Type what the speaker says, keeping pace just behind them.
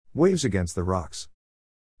Waves against the rocks.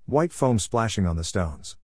 White foam splashing on the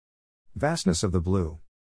stones. Vastness of the blue.